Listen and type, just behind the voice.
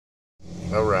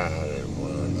Alright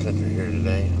everyone, Country here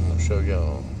today. I'm going to show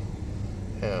y'all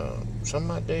how some of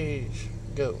my days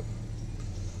go.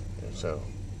 And so,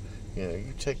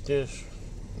 you take this,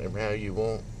 remember how you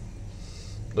want,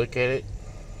 look at it,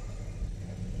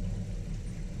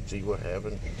 see what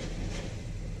happens.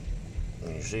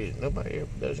 And you see that nobody ever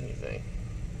does anything.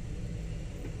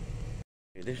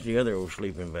 This is the other old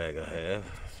sleeping bag I have.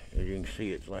 As you can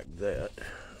see, it's like that,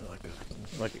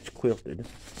 like it's quilted.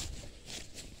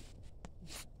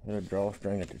 And a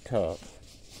drawstring at the top.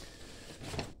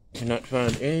 Cannot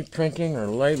find any printing or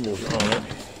labels on it,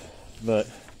 but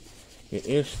it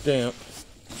is stamped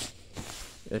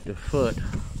at the foot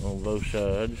on both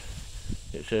sides.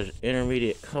 It says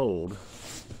intermediate cold,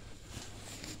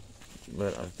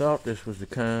 but I thought this was the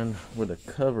kind with a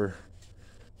cover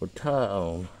with tie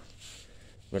on,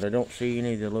 but I don't see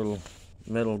any of the little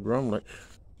metal gromlets,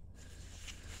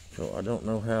 so I don't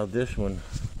know how this one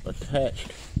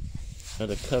attached.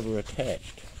 The cover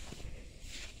attached.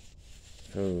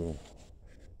 So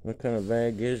what kind of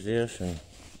bag is this and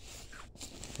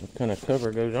what kind of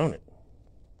cover goes on it?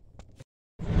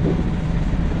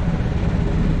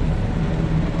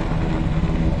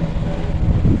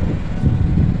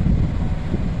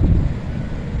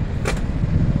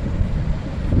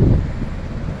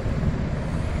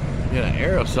 Got an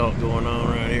air assault going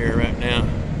on right here right now.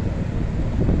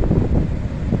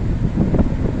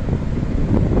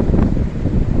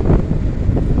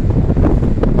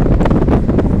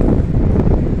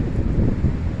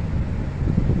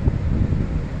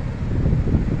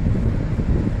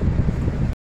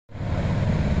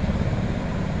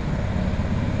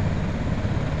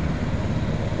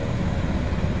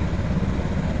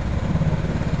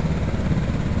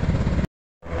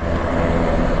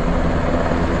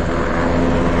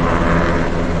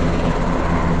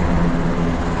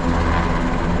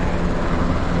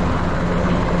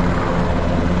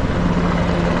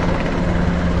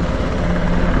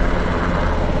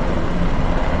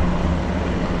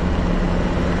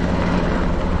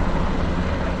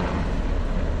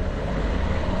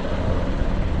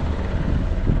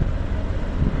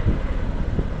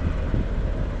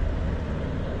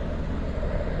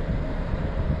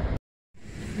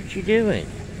 What you doing?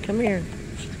 Come here.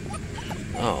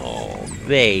 Oh,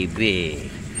 baby.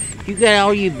 You got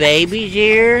all you babies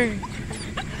here?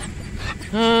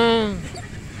 Huh?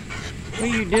 What are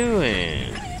you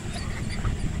doing?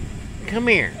 Come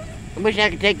here. I wish I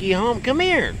could take you home. Come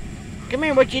here. Come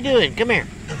here. What you doing? Come here.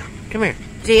 Come here.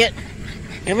 Sit.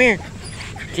 Come here.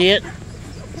 Sit.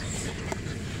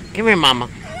 Come here, Mama.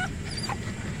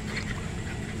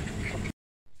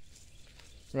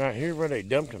 Right here where they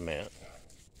dumped them at.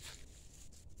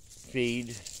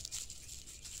 Feed.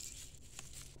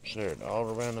 Set all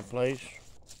around the place.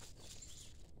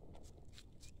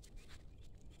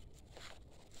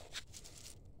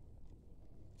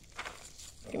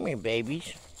 Come here,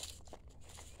 babies.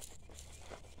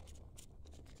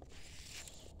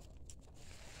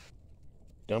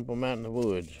 Dump them out in the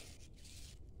woods.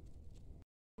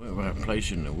 We were at a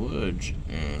place in the woods,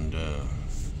 and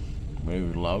we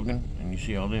were logging, and you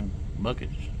see all them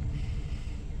buckets.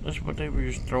 That's what they were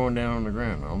just throwing down on the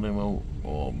ground, all them old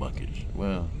oil buckets.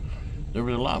 Well, there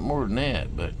was a lot more than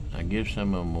that, but I give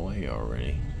some of them away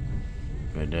already.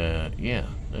 But yeah,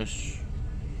 that's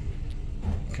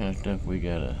the kind of stuff we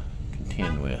gotta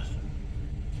contend with.